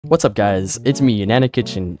What's up guys, it's me, Nana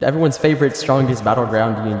Kitchen, everyone's favorite, strongest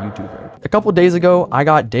Battlegroundian YouTuber. A couple days ago, I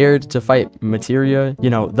got dared to fight Materia, you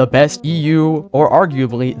know, the best EU, or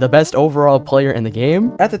arguably the best overall player in the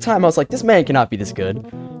game. At the time, I was like, this man cannot be this good.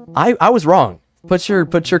 I was wrong. Put your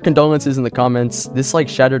condolences in the comments. This like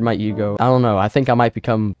shattered my ego. I don't know, I think I might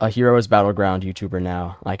become a Heroes Battleground YouTuber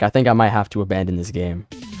now. Like, I think I might have to abandon this game.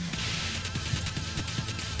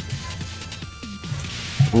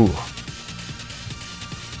 Ooh.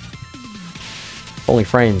 Only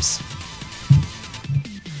frames.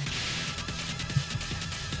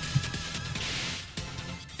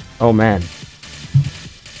 Oh man.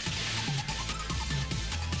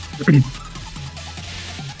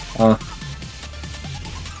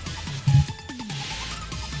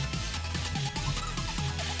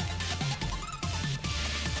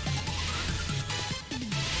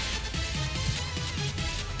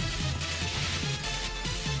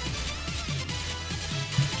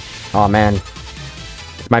 Oh man.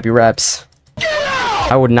 Might be reps.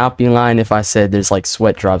 I would not be lying if I said there's like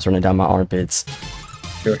sweat drops running down my armpits.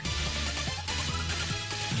 Sure.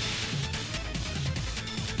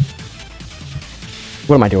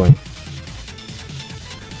 What am I doing?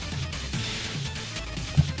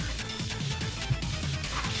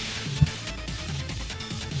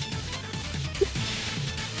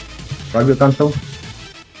 Rugby console.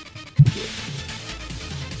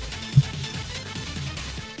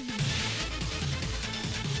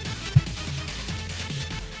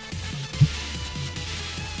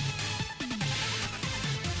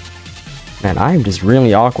 Man, I am just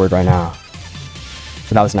really awkward right now.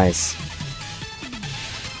 But that was nice.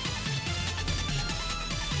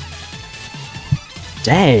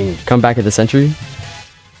 Dang! Come back at the century?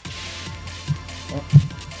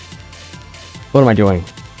 What am I doing?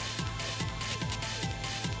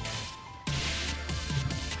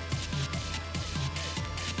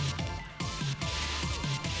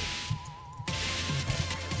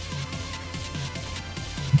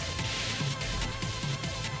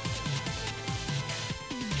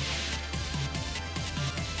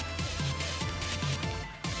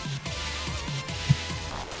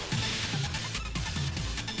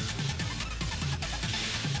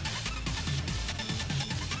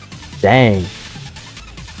 Dang.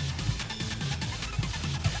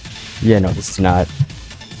 Yeah, no, this is not.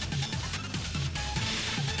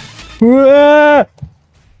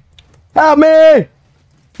 Help me!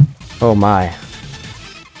 Oh my.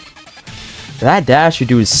 That dash you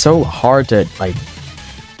do is so hard to, like,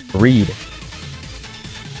 read.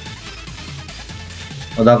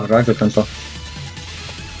 Oh, that was rugby console.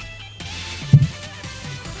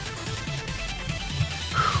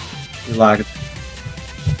 You lagged.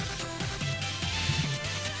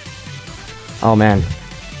 Oh man.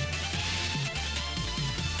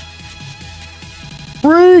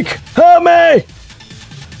 Freak! Help me!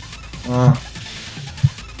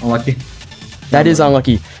 Unlucky. That is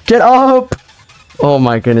unlucky. Get up! Oh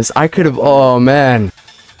my goodness. I could have. Oh man.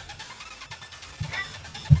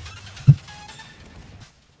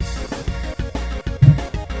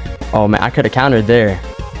 Oh man, I could have countered there.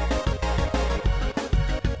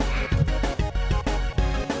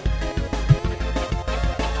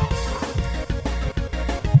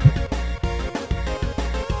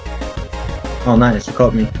 Oh, nice. You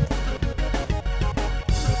caught me.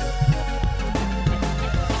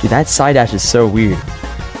 Dude, that side dash is so weird.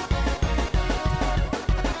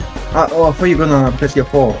 Oh, I thought you were gonna press your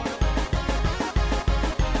 4.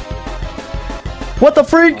 What the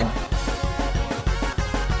freak?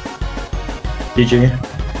 GG.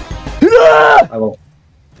 I will.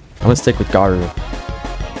 I'm gonna stick with Garu.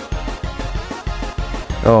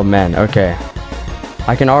 Oh man, okay.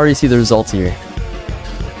 I can already see the results here.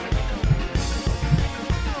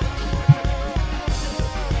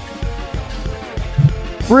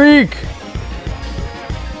 Freak!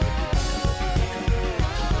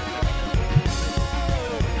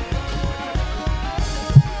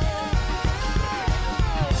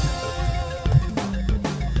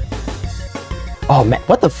 Oh man,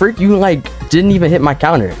 what the freak? You like didn't even hit my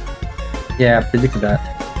counter. Yeah, I predicted that.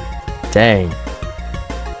 Dang.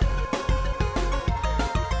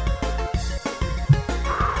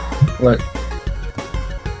 Look.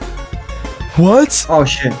 What? Oh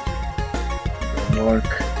shit.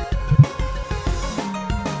 Work.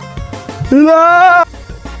 No!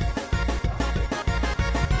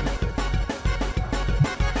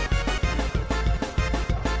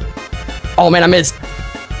 Oh man, I missed.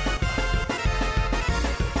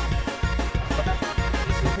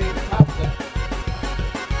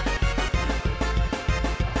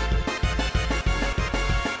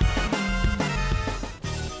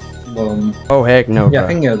 Boom. Oh, hey. heck no, Yeah, I bro.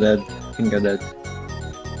 think you're dead. I think you're dead.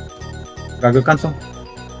 Gotta go cancel.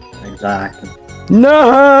 Exactly.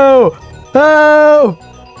 No! Oh!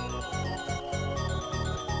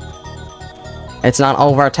 It's not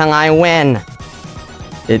over till I win.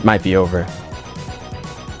 It might be over.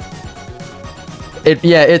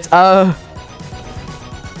 Yeah, it's, I'm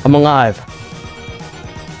alive.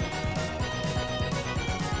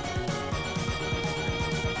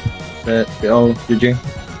 But, oh, GG.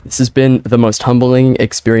 This has been the most humbling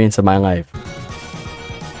experience of my life.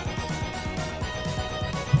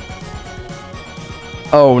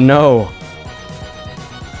 Oh no.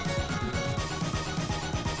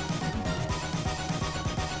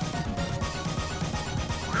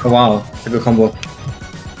 Oh, wow, it's a good combo.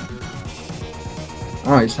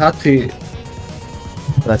 Oh, it's hard to...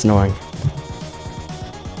 That's annoying.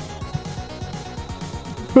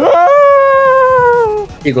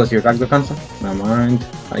 Here goes your back to cancel. Never mind.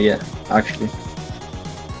 Oh, yeah, actually.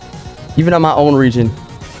 Even on my own region.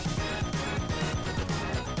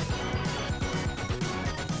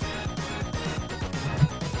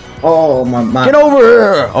 Oh, my... Get over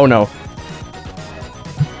here! Oh no.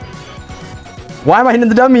 Why am I hitting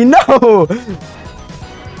the dummy? No!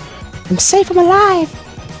 I'm safe, I'm alive!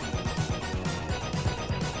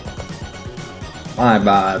 My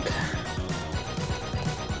bad.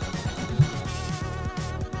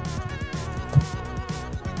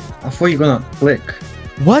 I thought you were gonna click.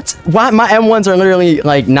 What? Why? My M1s are literally,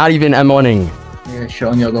 like, not even M1ing. Yeah, sure,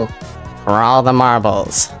 on your go. For all the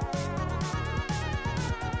marbles.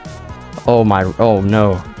 Oh my, oh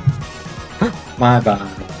no. My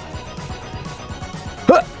bad.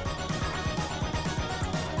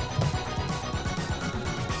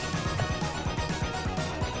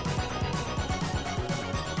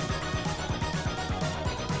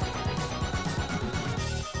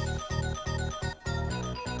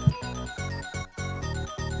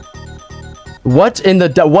 What in the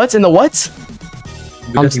what?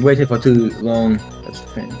 Because you waited for too long. That's the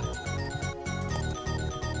thing.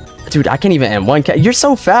 Dude, I can't even M1. You're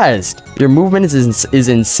so fast. Your movement is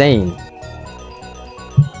insane.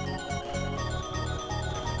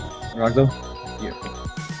 Ragdo? Yeah.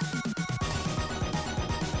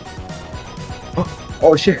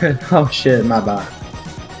 Oh shit. Oh shit, my bad.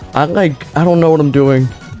 I don't know what I'm doing.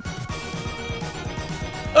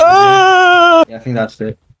 Yeah, I think that's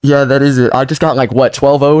it. Yeah, that is it. I just got like what,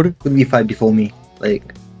 12-0'd? Who did you fight before me?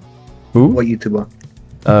 Like, Who? what YouTuber?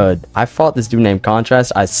 I fought this dude named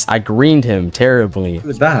Contrast. I greened him terribly. Who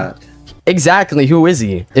was that? Exactly, who is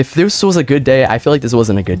he? If this was a good day, I feel like this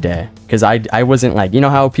wasn't a good day. Because I wasn't like, you know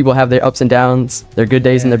how people have their ups and downs? Their good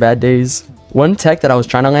days and their bad days? One tech that I was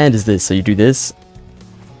trying to land is this. So you do this.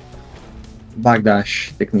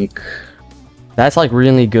 Backdash technique. That's like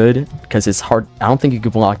really good because it's hard. I don't think you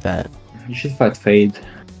could block that. You should fight Fade.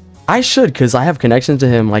 I should, because I have connections to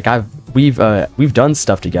him. Like we've done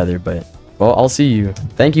stuff together, but well, I'll see you.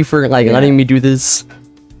 Thank you for like letting me do this.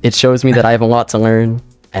 It shows me that I have a lot to learn,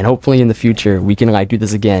 and hopefully in the future we can like do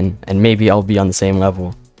this again, and maybe I'll be on the same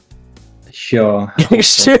level. Sure.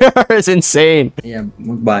 Sure, it's insane. Yeah,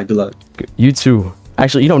 bye, good luck. You too.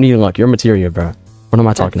 Actually, you don't need luck. You're Materia, bro. What am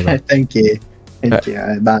I talking about? Thank you. Thank you.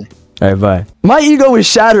 Alright, bye. Alright, bye. My ego is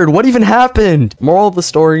shattered. What even happened? Moral of the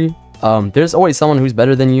story. There's always someone who's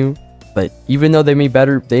better than you, but even though they may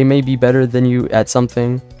be better than you at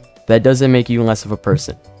something, that doesn't make you less of a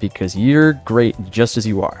person, because you're great just as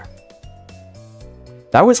you are.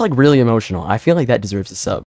 That was like really emotional. I feel like that deserves a sub.